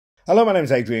Hello, my name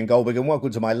is Adrian Goldberg and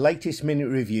welcome to my latest minute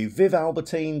review. VIV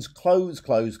ALBERTINE's Clothes,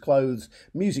 Clothes, Clothes,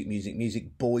 Music, Music,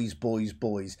 Music, Boys, Boys,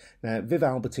 Boys. Now, VIV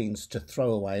ALBERTINE's To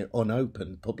Throw Away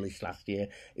Unopened, published last year,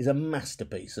 is a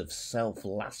masterpiece of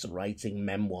self-lacerating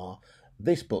memoir.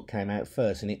 This book came out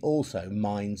first and it also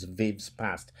mines Viv's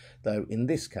past, though in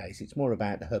this case it's more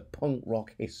about her punk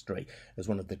rock history as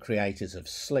one of the creators of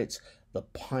Slits, the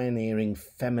pioneering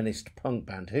feminist punk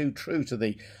band who, true to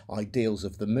the ideals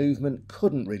of the movement,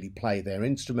 couldn't really play their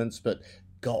instruments but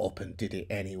got up and did it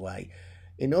anyway.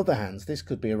 In other hands, this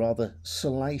could be a rather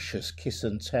salacious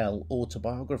kiss-and-tell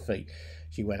autobiography.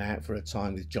 She went out for a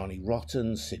time with Johnny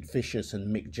Rotten, Sid Vicious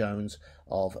and Mick Jones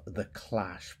of The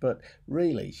Clash, but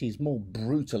really she's more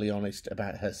brutally honest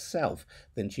about herself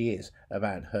than she is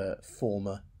about her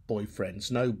former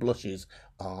boyfriends. No blushes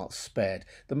are spared.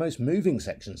 The most moving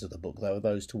sections of the book, though, are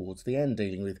those towards the end,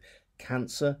 dealing with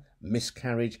cancer,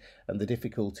 miscarriage and the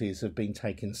difficulties of being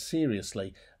taken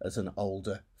seriously as an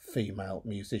older female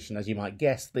musician. As you might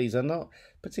guess, these are not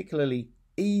particularly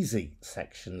easy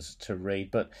sections to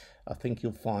read, but I think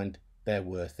you'll find they're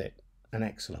worth it. An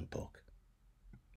excellent book.